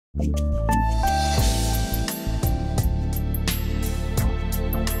The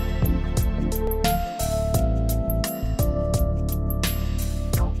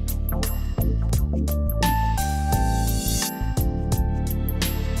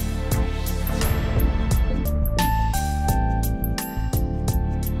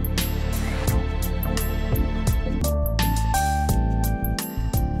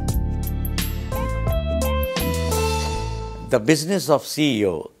business of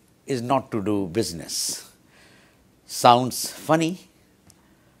CEO is not to do business. Sounds funny,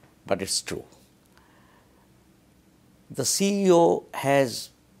 but it's true. The CEO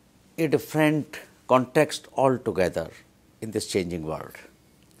has a different context altogether in this changing world.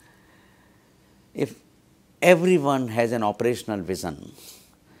 If everyone has an operational vision,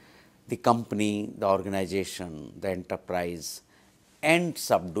 the company, the organization, the enterprise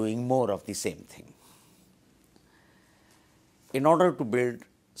ends up doing more of the same thing. In order to build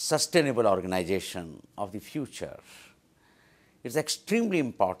sustainable organization of the future, it's extremely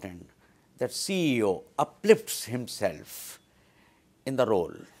important that CEO uplifts himself in the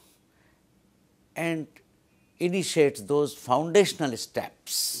role and initiates those foundational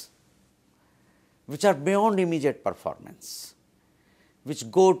steps which are beyond immediate performance, which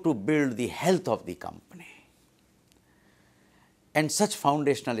go to build the health of the company. And such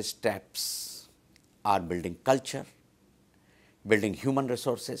foundational steps are building culture, building human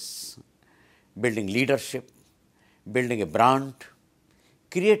resources, building leadership, building a brand,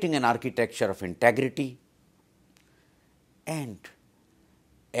 creating an architecture of integrity, and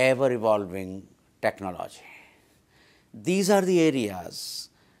ever-evolving technology. These are the areas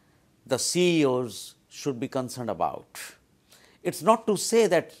the CEOs should be concerned about. It's not to say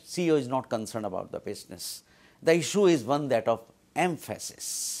that CEO is not concerned about the business. The issue is one that of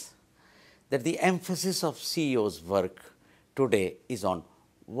emphasis, that the emphasis of CEO's work today is on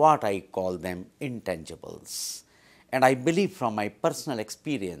what I call them intangibles. And I believe from my personal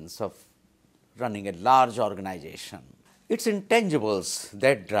experience of running a large organization, it's intangibles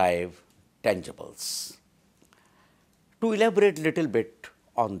that drive tangibles. To elaborate a little bit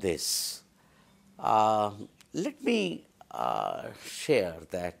on this, let me share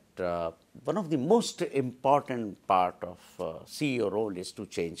that one of the most important part of CEO role is to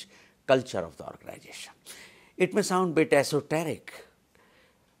change culture of the organization. It may sound a bit esoteric,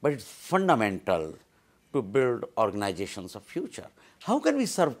 but it's fundamental to build organizations of future. How can we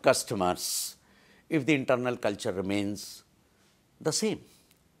serve customers if the internal culture remains the same?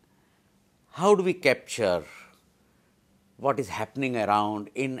 How do we capture what is happening around,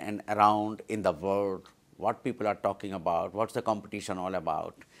 in and around in the world, what people are talking about, what's the competition all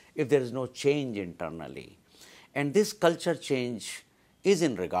about, if there is no change internally? And this culture change is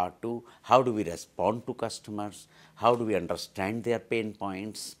in regard to how do we respond to customers, how do we understand their pain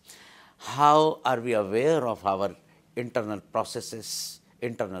points, how are we aware of our internal processes,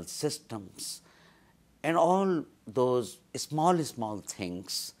 internal systems, and all those small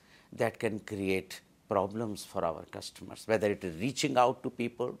things that can create problems for our customers, whether it is reaching out to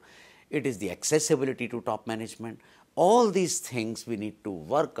people, it is the accessibility to top management. All these things we need to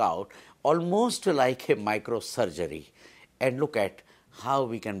work out almost like a microsurgery and look at how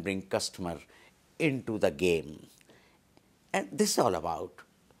we can bring customer into the game. And this is all about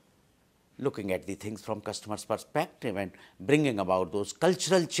looking at the things from customer's perspective and bringing about those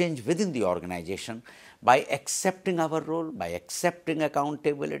cultural change within the organization by accepting our role, by accepting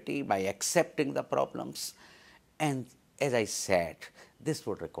accountability, by accepting the problems. And as I said, this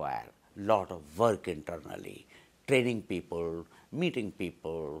would require a lot of work internally, training people, meeting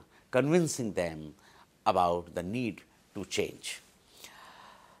people, convincing them about the need to change.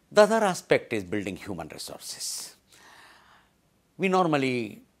 The other aspect is building human resources. We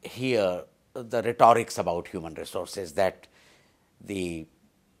normally hear the rhetorics about human resources that the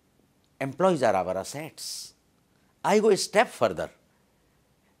employees are our assets. I go a step further.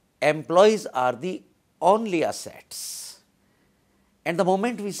 Employees are the only assets. And the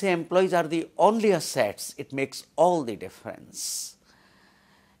moment we say employees are the only assets, it makes all the difference.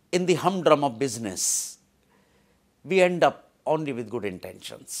 In the humdrum of business, we end up only with good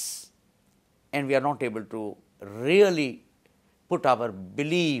intentions, and we are not able to really put our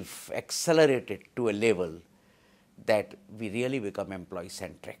belief, accelerate it to a level that we really become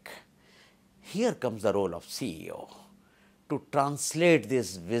employee-centric. Here comes the role of CEO to translate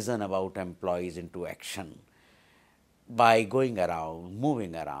this vision about employees into action by going around,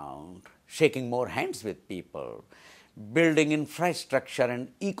 moving around, shaking more hands with people, building infrastructure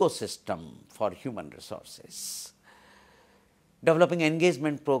and ecosystem for human resources, developing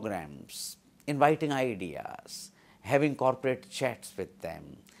engagement programs, inviting ideas, having corporate chats with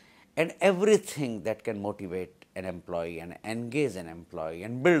them, and everything that can motivate an employee and engage an employee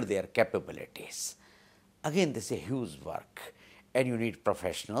and build their capabilities. Again, this is a huge work, and you need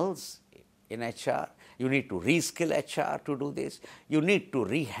professionals in HR. You need to reskill HR to do this. You need to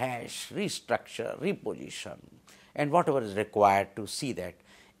rehash, restructure, reposition, and whatever is required to see that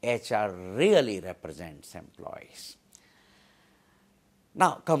HR really represents employees.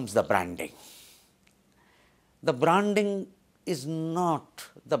 Now comes the branding. The branding is not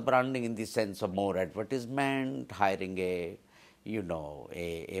the branding in the sense of more advertisement, hiring a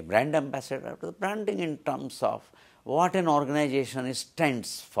brand ambassador. The branding in terms of what an organization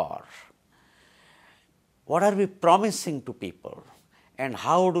stands for. What are we promising to people, and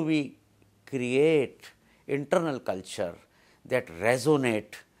how do we create internal culture that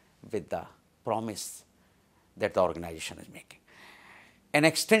resonate with the promise that the organization is making. An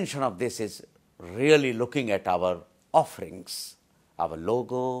extension of this is really looking at our offerings, our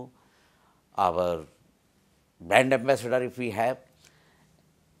logo, our brand ambassador if we have.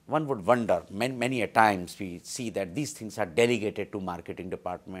 One would wonder, many a times we see that these things are delegated to marketing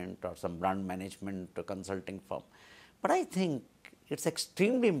department or some brand management or consulting firm. But I think it's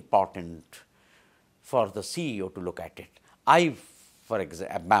extremely important for the CEO to look at it. For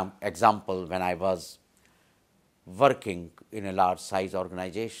example, when I was working in a large size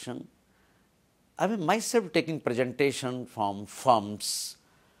organization, I mean myself taking presentation from firms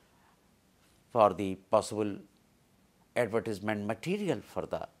for the possible advertisement material for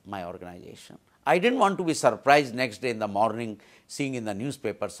my organization. I didn't want to be surprised next day in the morning seeing in the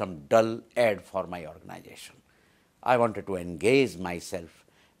newspaper some dull ad for my organization. I wanted to engage myself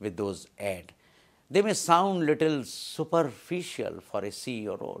with those ads. They may sound little superficial for a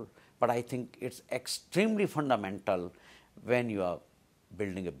CEO role, but I think it's extremely fundamental when you are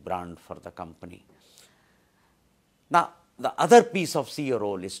building a brand for the company. Now, the other piece of CEO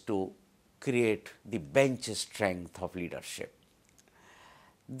role is to create the bench strength of leadership.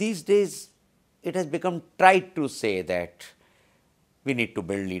 These days, it has become trite to say that we need to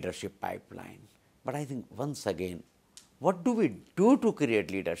build leadership pipeline. But I think once again, what do we do to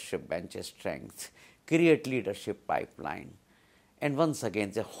create leadership bench strength, create leadership pipeline? And once again,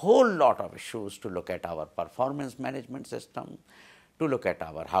 there's a whole lot of issues to look at our performance management system, to look at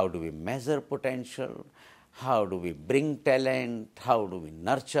how do we measure potential, how do we bring talent, how do we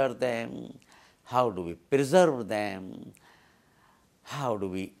nurture them, how do we preserve them, how do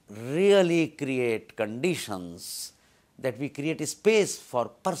we really create conditions that we create a space for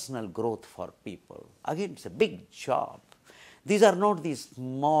personal growth for people. Again, it's a big job. These are not these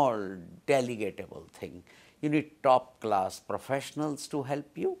small delegatable things. You need top class professionals to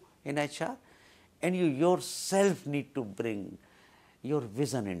help you in HR, and you yourself need to bring your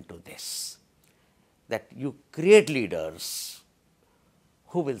vision into this, that you create leaders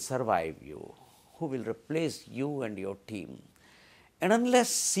who will survive you, who will replace you and your team. And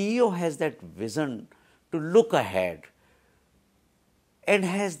unless CEO has that vision to look ahead and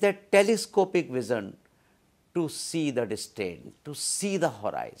has that telescopic vision to see the distant, to see the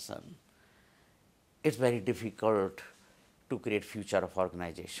horizon, it's very difficult to create future of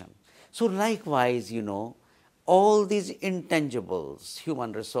organization. So likewise, all these intangibles,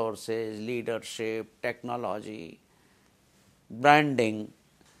 human resources, leadership, technology, branding,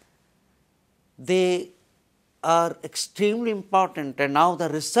 they are extremely important, and now the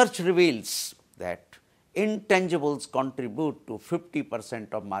research reveals that intangibles contribute to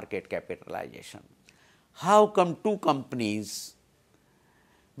 50% of market capitalization. How come two companies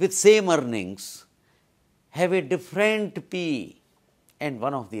with same earnings have a different PE? And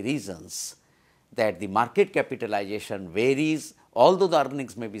one of the reasons that the market capitalization varies, although the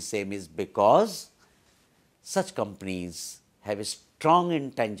earnings may be same, is because such companies have strong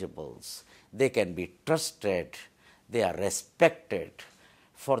intangibles. They can be trusted, they are respected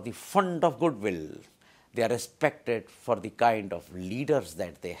for the fund of goodwill, they are respected for the kind of leaders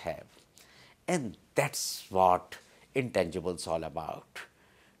that they have. And that's what intangibles all about.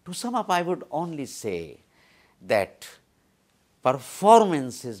 To sum up, I would only say that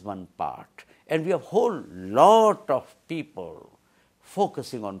performance is one part, and we have a whole lot of people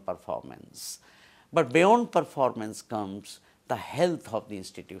focusing on performance. But beyond performance comes the health of the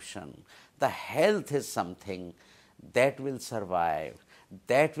institution. The health is something that will survive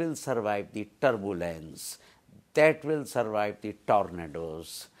the turbulence, that will survive the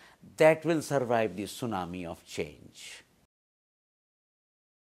tornadoes, that will survive the tsunami of change.